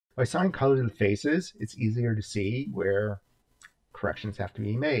By assigning color to the faces, it's easier to see where corrections have to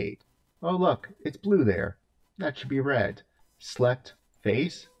be made. Oh look, it's blue there. That should be red. Select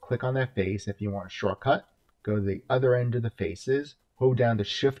face, click on that face. If you want a shortcut, go to the other end of the faces, hold down the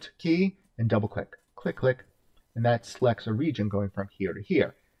shift key and double click. Click, click, and that selects a region going from here to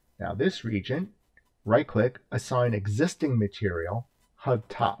here. Now this region, right click, assign existing material, hug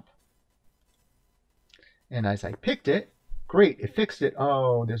top. And as I picked it, great, it fixed it.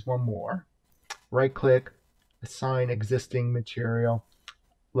 Oh, there's one more. Right click, assign existing material.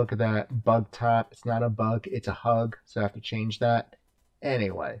 Look at that, bug top. It's not a bug, it's a hug, so I have to change that.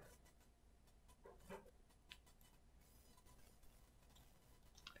 Anyway,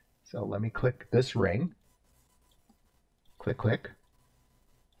 so let me click this ring. Click, click.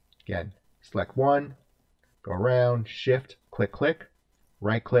 Again, select one, go around, shift, click, click,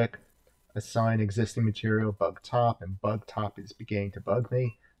 right click, assign existing material, bug top, and bug top is beginning to bug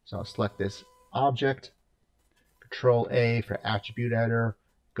me. So I'll select this object, Control A for attribute editor,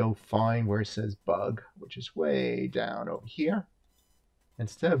 go find where it says bug, which is way down over here.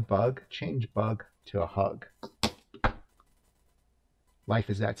 Instead of bug, change bug to a hug. Life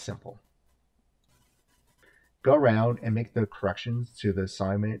is that simple. Go around and make the corrections to the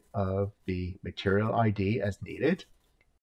assignment of the material ID as needed.